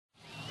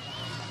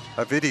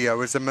A video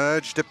has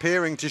emerged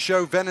appearing to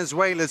show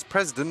Venezuela's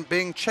president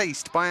being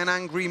chased by an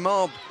angry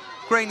mob.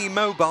 Grainy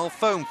mobile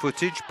phone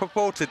footage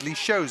purportedly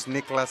shows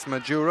Nicolas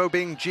Maduro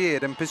being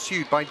jeered and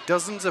pursued by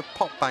dozens of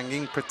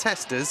pot-banging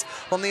protesters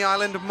on the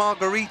island of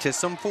Margarita,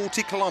 some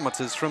 40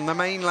 kilometres from the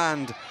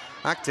mainland.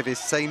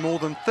 Activists say more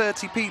than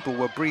 30 people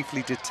were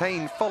briefly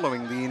detained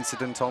following the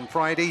incident on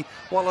Friday,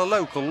 while a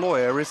local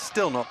lawyer has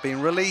still not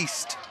been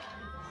released.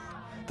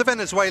 The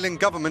Venezuelan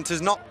government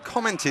has not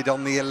commented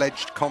on the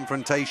alleged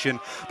confrontation,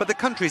 but the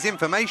country's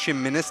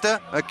information minister,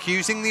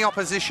 accusing the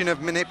opposition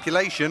of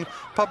manipulation,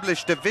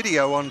 published a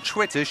video on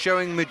Twitter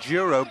showing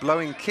Maduro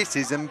blowing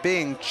kisses and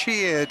being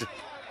cheered.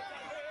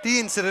 The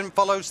incident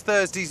follows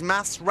Thursday's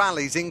mass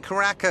rallies in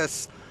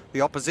Caracas. The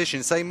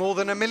opposition say more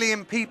than 1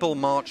 million people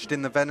marched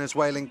in the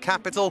Venezuelan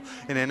capital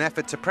in an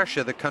effort to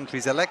pressure the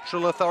country's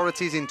electoral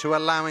authorities into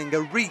allowing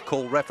a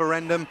recall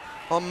referendum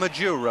on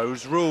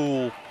Maduro's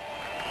rule.